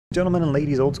Gentlemen and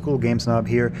ladies, old school game snob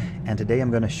here, and today I'm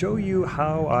going to show you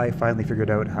how I finally figured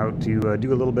out how to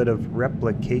do a little bit of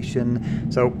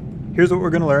replication. So here's what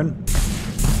we're going to learn.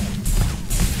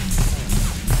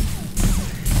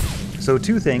 So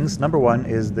two things. Number one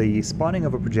is the spawning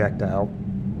of a projectile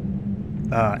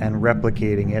and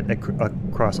replicating it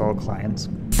across all clients,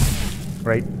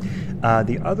 right?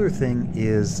 The other thing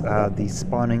is the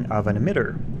spawning of an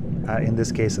emitter, in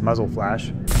this case a muzzle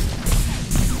flash.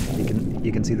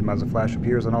 You can see the muzzle flash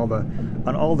appears on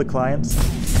all the clients,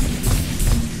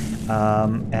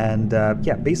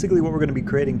 yeah, basically what we're going to be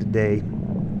creating today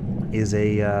is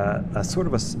a sort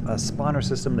of a spawner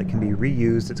system that can be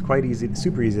reused. It's quite easy,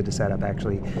 super easy to set up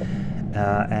actually,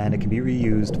 and it can be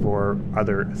reused for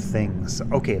other things.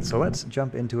 Okay, so let's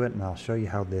jump into it and I'll show you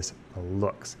how this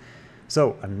looks.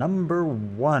 So number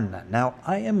one, now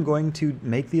I am going to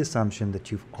make the assumption that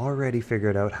you've already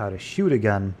figured out how to shoot a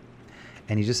gun,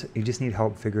 and you just need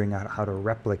help figuring out how to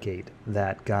replicate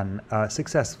that gun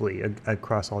successfully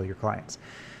across all your clients.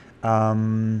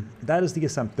 That is the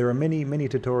assumption. There are many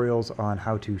tutorials on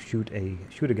how to shoot a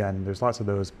gun. There's lots of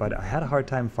those, but I had a hard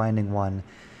time finding one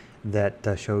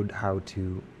that showed how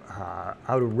to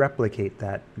replicate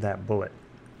that bullet.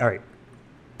 All right,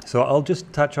 so I'll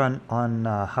just touch on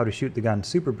how to shoot the gun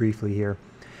super briefly here.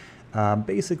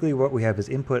 Basically, what we have is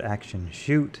input, action,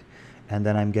 shoot. And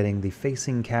then I'm getting the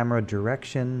facing camera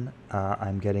direction,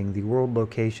 I'm getting the world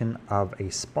location of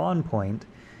a spawn point.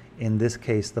 In this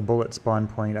case, the bullet spawn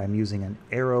point, I'm using an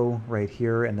arrow right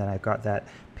here, and then I've got that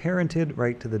parented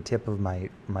right to the tip of my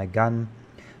gun.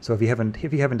 So if you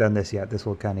haven't done this yet, this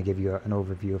will kind of give you an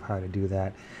overview of how to do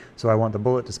that. So I want the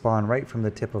bullet to spawn right from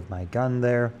the tip of my gun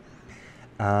there.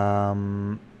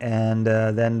 Then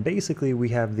basically we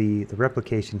have the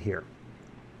replication here.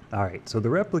 Alright, so the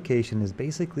replication is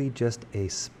basically just a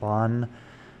spawn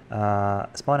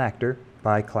actor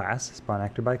by class. Spawn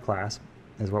actor by class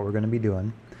is what we're going to be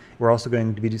doing. We're also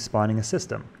going to be spawning a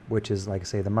system, which is, like I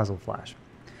say, the muzzle flash.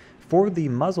 For the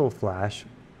muzzle flash,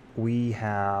 we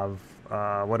have,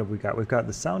 what have we got? We've got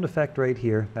the sound effect right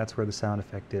here. That's where the sound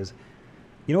effect is.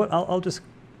 You know what, I'll just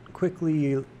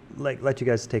quickly let you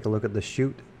guys take a look at the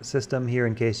shoot system here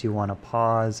in case you want to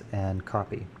pause and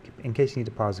copy. In case you need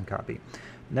to pause and copy.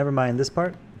 Never mind this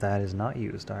part, that is not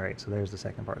used. All right, so there's the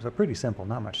second part. So pretty simple,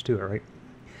 not much to it,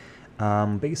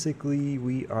 right? Basically,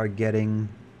 we are getting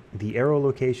the arrow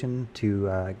location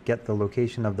to get the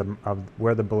location of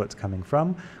where the bullet's coming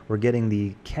from. We're getting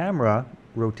the camera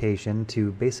rotation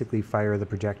to basically fire the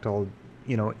projectile,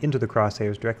 into the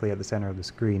crosshairs directly at the center of the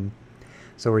screen.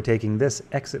 So we're taking this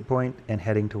exit point and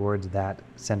heading towards that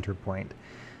center point.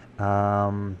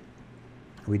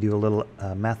 We do a little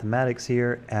mathematics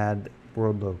here, add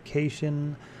world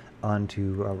location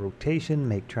onto rotation,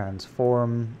 make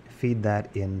transform, feed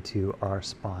that into our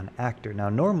spawn actor. Now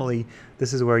normally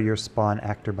this is where your spawn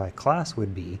actor by class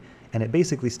would be, and it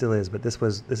basically still is, but this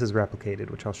is replicated,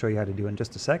 which I'll show you how to do in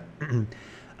just a sec.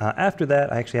 After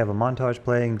that, I actually have a montage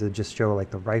playing to just show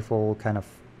like the rifle kind of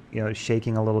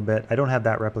shaking a little bit. I don't have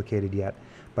that replicated yet,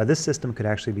 but this system could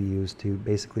actually be used to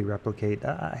basically replicate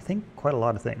I think quite a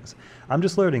lot of things. I'm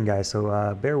just learning, guys,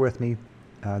 so bear with me.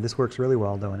 This works really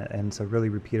well, though, and it's a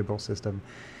really repeatable system.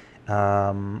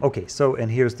 Okay, so, and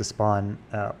here's the spawn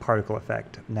particle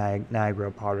effect,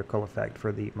 Niagara particle effect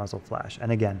for the muzzle flash.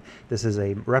 And again, this is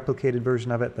a replicated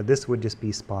version of it, but this would just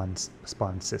be spawn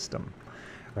system,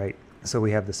 right? So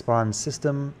we have the spawn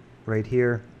system right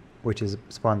here, which is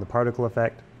spawn the particle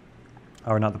effect,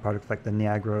 or not the particle effect, the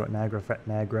Niagara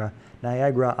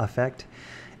effect,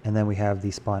 and then we have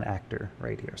the spawn actor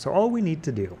right here. So all we need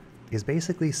to do is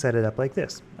basically set it up like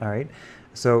this. All right,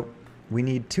 so we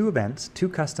need two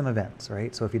custom events,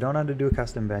 right? So if you don't know how to do a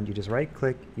custom event, you just right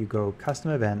click, you go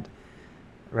custom event,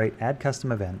 right, add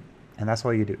custom event, and that's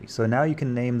all you do. So now you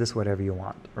can name this whatever you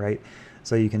want, right?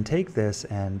 So you can take this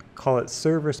and call it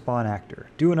server spawn actor.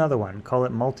 Do another one, call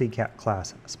it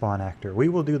multi-class spawn actor. We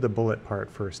will do the bullet part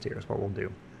first here is what we'll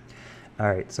do. All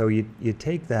right, so you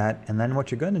take that, and then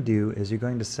what you're going to do is you're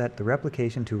going to set the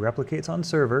replication to replicates on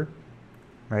server,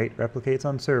 right? Replicates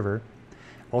on server.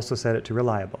 Also set it to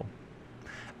reliable.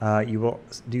 You will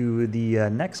do the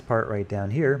next part right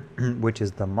down here, which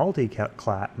is the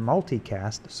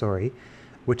multicast, sorry,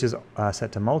 which is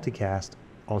set to multicast,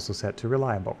 also set to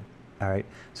reliable. All right.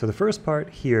 So the first part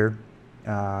here,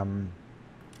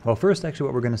 well, first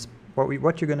actually,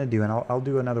 what you're going to do, and I'll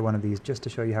do another one of these just to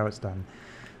show you how it's done.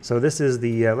 So this is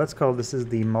the this is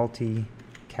the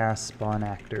multicast spawn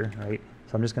actor, right?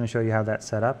 So I'm just going to show you how that's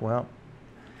set up. Well.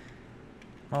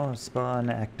 Oh, spawn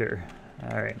actor.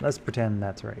 All right, let's pretend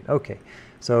that's right. Okay,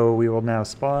 so we will now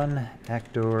spawn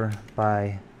actor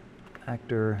by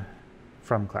actor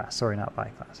from class. Sorry, not by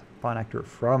class. Spawn actor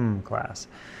from class.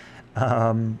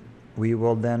 We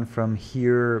will then from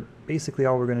here, basically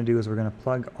all we're going to do is we're going to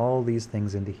plug all these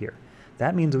things into here.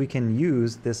 That means we can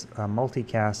use this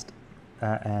multicast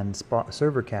and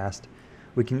server cast.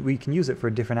 We can use it for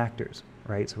different actors,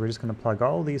 right? So we're just going to plug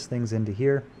all these things into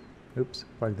here. Oops,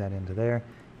 plug that into there.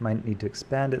 Might need to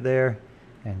expand it there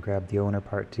and grab the owner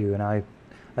part too. And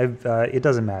it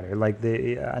doesn't matter. Like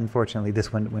unfortunately,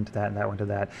 this one went to that and that went to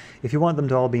that. If you want them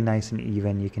to all be nice and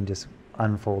even, you can just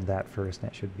unfold that first,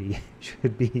 and it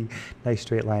should be nice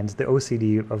straight lines. The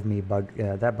OCD of me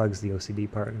that bugs the OCD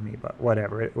part of me, but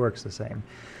whatever, it works the same.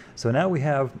 So now we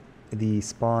have the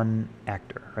spawn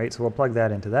actor, right? So we'll plug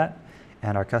that into that,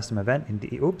 and our custom event.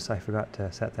 Oops, I forgot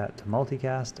to set that to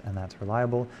multicast, and that's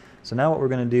reliable. So now what we're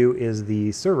going to do is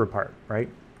the server part, right?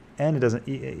 And it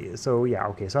doesn't. So yeah,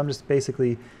 okay. So I'm just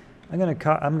basically, I'm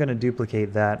gonna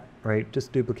duplicate that, right?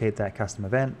 Just duplicate that custom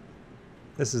event.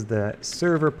 This is the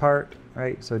server part,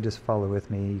 right? So just follow with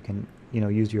me. You can,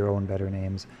 use your own better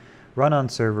names. Run on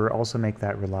server, also make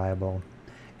that reliable.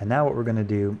 And now what we're going to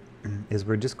do is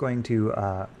we're just going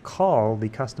to call the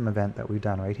custom event that we've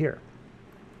done right here,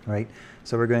 right?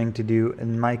 So we're going to do,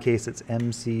 in my case, it's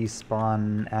MC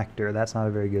spawn actor. That's not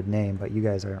a very good name, but you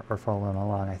guys are following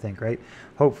along, I think, right?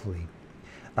 Hopefully.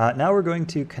 Now we're going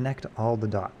to connect all the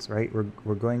dots, right?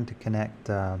 We're going to connect...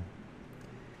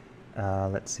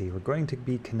 let's see, we're going to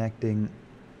be connecting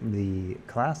the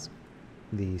class,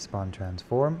 the spawn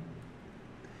transform,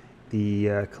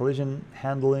 the collision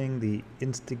handling, the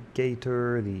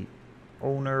instigator, the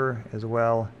owner as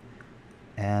well,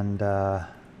 and I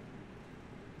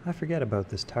forget about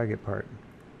this target part.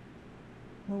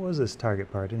 What was this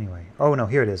target part anyway? Oh no,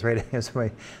 here it is, right?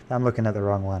 I'm looking at the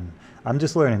wrong one. I'm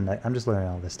just learning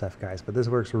all this stuff, guys, but this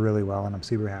works really well and I'm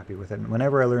super happy with it. And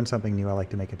whenever I learn something new, I like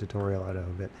to make a tutorial out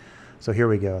of it. So here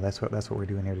we go. That's what we're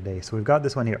doing here today. So we've got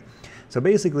this one here. So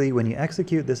basically when you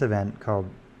execute this event called,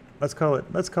 let's call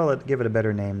it, give it a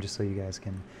better name just so you guys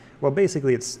can, well,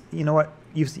 basically it's, you know what?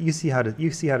 You see how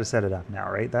to set it up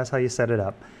now, right? That's how you set it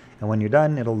up. And when you're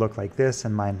done, it'll look like this,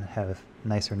 and mine have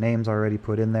nicer names already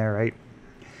put in there, right?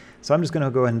 So I'm just going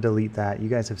to go ahead and delete that. You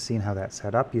guys have seen how that's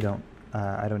set up.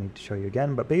 I don't need to show you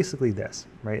again, but basically this,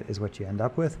 right, is what you end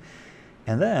up with.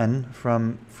 And then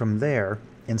from there,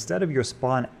 instead of your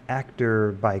spawn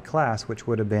actor by class, which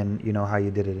would have been, how you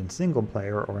did it in single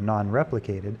player or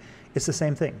non-replicated, it's the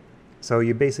same thing. So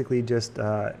you basically just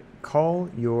call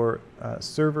your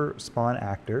server spawn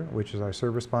actor, which is our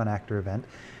server spawn actor event.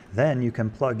 Then you can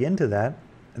plug into that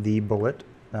the bullet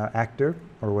actor,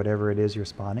 or whatever it is you're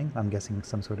spawning. I'm guessing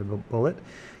some sort of a bullet.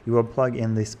 You will plug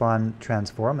in the spawn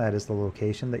transform. That is the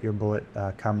location that your bullet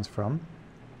comes from.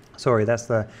 Sorry, that's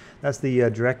the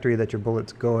directory that your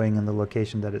bullet's going and the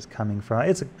location that it's coming from.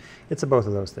 It's a both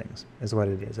of those things is what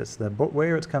it is. It's the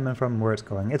where it's coming from, where it's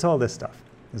going. It's all this stuff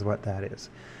is what that is,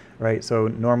 right? So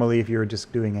normally, if you're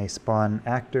just doing a spawn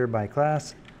actor by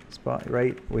class,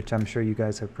 right, which I'm sure you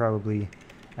guys have probably.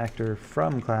 Actor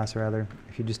from class, rather.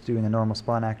 If you're just doing a normal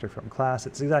spawn actor from class,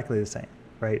 it's exactly the same,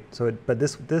 right? So, but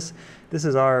this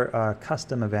is our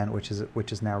custom event, which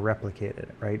is now replicated,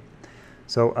 right?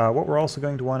 So what we're also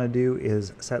going to want to do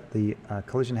is set the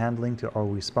collision handling to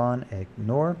always spawn,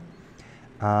 ignore.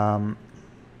 The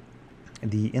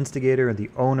instigator, the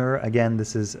owner, again,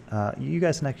 this is you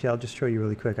guys can actually. I'll just show you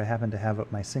really quick. I happen to have up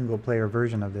my single player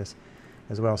version of this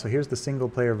as well. So here's the single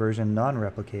player version,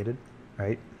 non-replicated,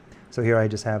 right? So here I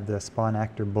just have the spawn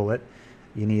actor bullet.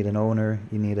 You need an owner,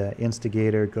 you need an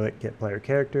instigator, get player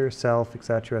character, self,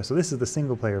 etc. So this is the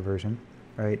single player version,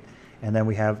 right? And then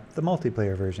we have the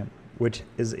multiplayer version, which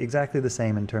is exactly the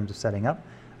same in terms of setting up.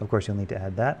 Of course, you'll need to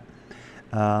add that.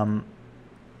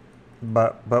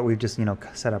 But we've just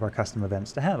set up our custom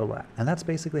events to handle that, and that's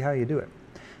basically how you do it.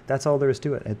 That's all there is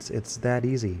to it. It's that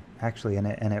easy actually, and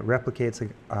it replicates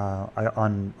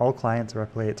on all clients. It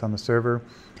replicates on the server.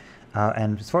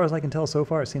 And as far as I can tell so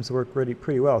far, it seems to work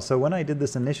pretty well. So when I did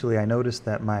this initially, I noticed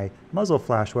that my muzzle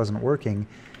flash wasn't working,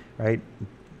 right?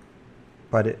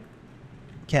 But it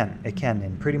can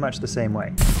in pretty much the same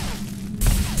way.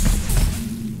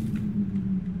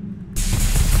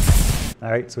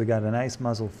 All right, so we got a nice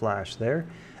muzzle flash there.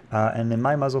 And then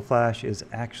my muzzle flash is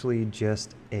actually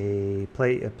just a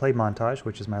play montage,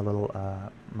 which is my little,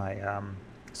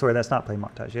 sorry, that's not play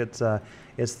montage.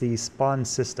 It's the spawn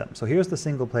system. So here's the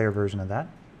single player version of that,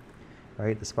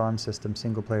 right? The spawn system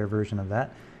single player version of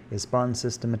that is spawn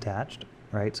system attached,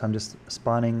 right? So I'm just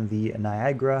spawning the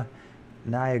Niagara.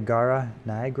 I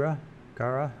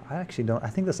actually don't. I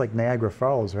think that's like Niagara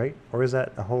Falls, right? Or is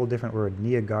that a whole different word?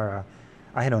 Niagara.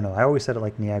 I don't know. I always said it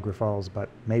like Niagara Falls, but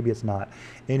maybe it's not.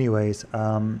 Anyways,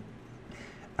 so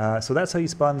that's how you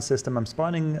spawn the system. I'm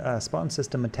spawning spawn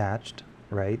system attached,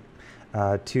 right,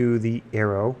 to the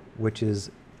arrow, which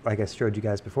is, like I showed you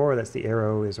guys before, that's the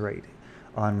arrow is right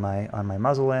on my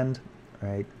muzzle end,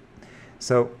 right?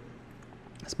 So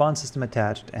spawn system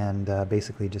attached, and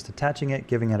basically just attaching it,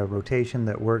 giving it a rotation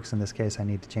that works. In this case, I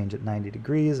need to change it 90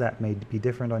 degrees. That may be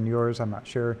different on yours, I'm not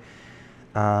sure.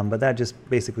 But that just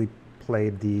basically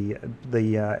played the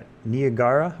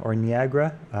Niagara or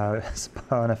Niagara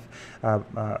spawn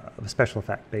special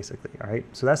effect, basically. All right,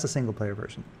 so that's the single player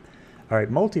version. All right,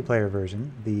 multiplayer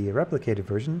version, the replicated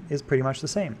version, is pretty much the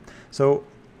same. So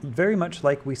very much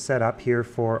like we set up here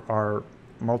for our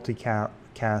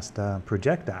multicast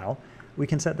projectile, we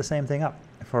can set the same thing up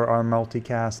for our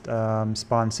multicast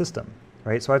spawn system,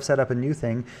 right? So I've set up a new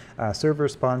thing, server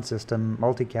spawn system,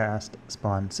 multicast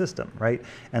spawn system, right?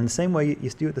 And the same way, you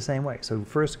do it the same way. So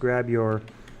first grab your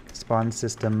spawn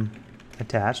system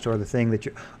attached, or the thing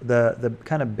that the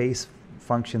kind of base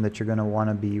function that you're going to want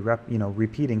to be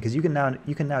repeating, because you can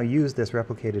now use this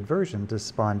replicated version to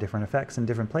spawn different effects in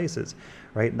different places,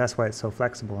 right? And that's why it's so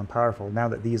flexible and powerful. Now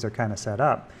that these are kind of set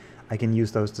up, I can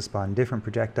use those to spawn different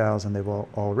projectiles, and they will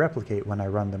all replicate when I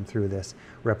run them through this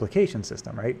replication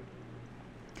system, right?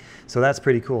 So that's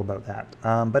pretty cool about that.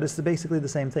 But it's basically the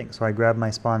same thing. So I grab my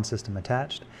spawn system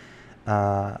attached,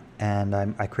 and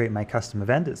I create my custom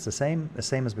event. It's the same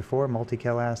as before,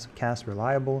 multicast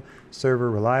reliable,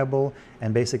 server reliable,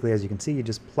 and basically, as you can see, you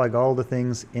just plug all the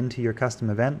things into your custom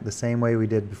event the same way we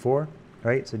did before,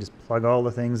 right? So just plug all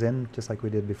the things in just like we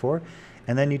did before,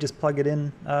 and then you just plug it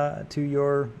in to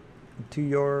your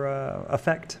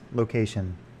effect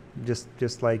location,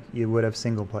 just like you would have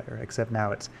single player, except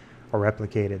now it's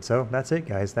replicated. So that's it,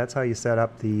 guys. That's how you set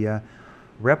up the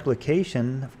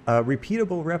replication,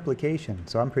 repeatable replication.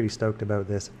 So I'm pretty stoked about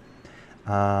this.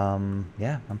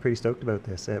 Yeah, I'm pretty stoked about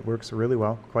this. It works really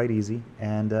well, quite easy,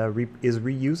 and is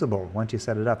reusable once you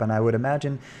set it up. And I would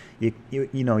imagine you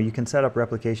can set up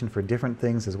replication for different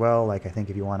things as well. Like I think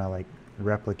if you want to like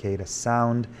replicate a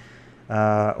sound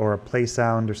or a play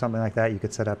sound or something like that, you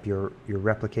could set up your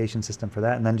replication system for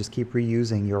that, and then just keep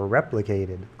reusing your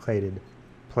replicated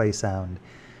play sound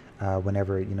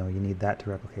whenever you need that to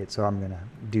replicate. So I'm gonna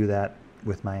do that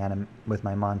with my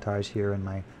montage here and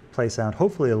my play sound.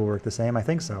 Hopefully it'll work the same. I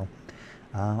think so.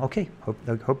 Okay,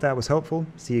 hope that was helpful.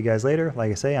 See you guys later.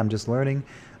 Like I say, I'm just learning,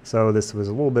 so this was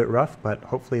a little bit rough, but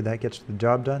hopefully that gets the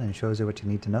job done and shows you what you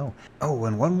need to know. Oh,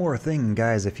 and one more thing,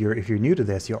 guys, if you're new to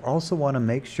this, you'll also want to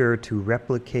make sure to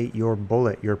replicate your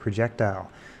bullet, your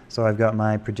projectile. So I've got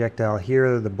my projectile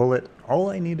here, the bullet. All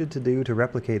I needed to do to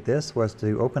replicate this was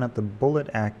to open up the bullet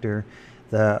actor,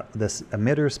 this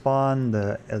emitter spawn,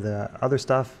 the other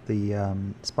stuff, the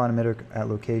spawn emitter at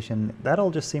location. That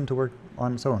all just seemed to work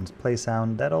on its own. Play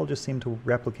sound, that all just seemed to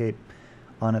replicate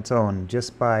on its own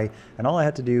just by, and all I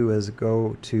had to do was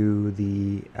go to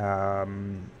the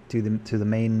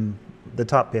main, the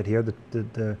top bit here,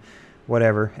 the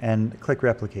whatever, and click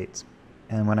replicates.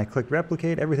 And when I clicked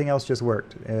replicate, everything else just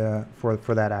worked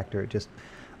for that actor. It just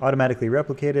automatically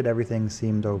replicated. Everything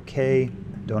seemed okay.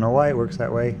 Don't know why it works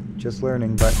that way. Just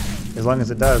learning, but as long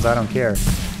as it does, I don't care,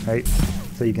 right?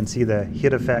 So you can see the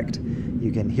hit effect.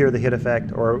 You can hear the hit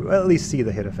effect, or at least see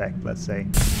the hit effect, let's say,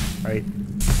 right?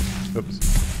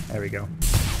 Oops, there we go.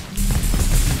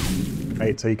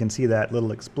 Right, so you can see that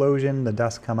little explosion, the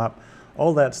dust come up.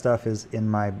 All that stuff is in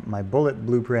my bullet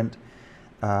blueprint.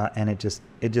 And it just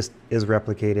is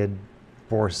replicated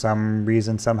for some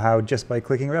reason, somehow, just by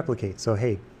clicking replicate. So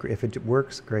hey, if it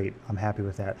works, great. I'm happy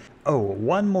with that. Oh,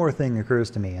 one more thing occurs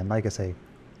to me, and like I say,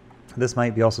 this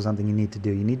might be also something you need to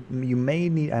do. You may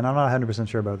need, and I'm not 100%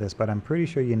 sure about this, but I'm pretty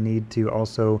sure you need to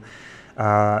also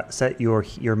set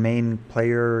your main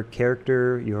player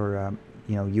character, your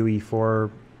UE4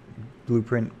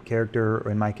 blueprint character, or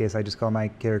in my case, I just call my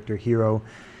character Hero.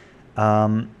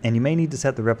 And you may need to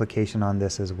set the replication on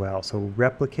this as well. So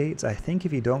replicates, I think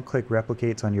if you don't click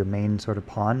replicates on your main sort of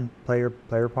pawn, player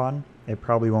pawn, it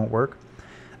probably won't work.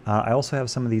 I also have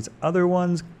some of these other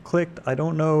ones clicked. I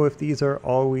don't know if these are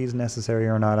always necessary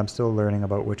or not. I'm still learning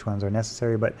about which ones are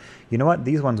necessary, but you know what?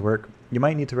 These ones work. You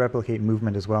might need to replicate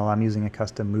movement as well. I'm using a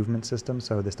custom movement system,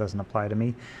 so this doesn't apply to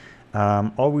me.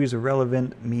 Always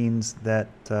irrelevant means that,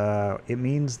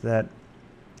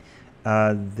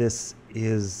 this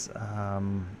is,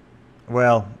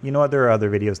 well, you know what, there are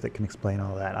other videos that can explain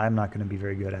all that. I'm not going to be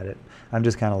very good at it. I'm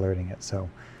just kind of learning it. So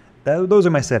those are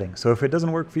my settings. So if it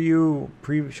doesn't work for you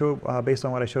based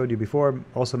on what I showed you before,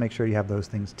 also make sure you have those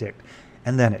things ticked,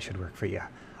 and then it should work for you.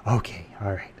 Okay,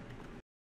 all right.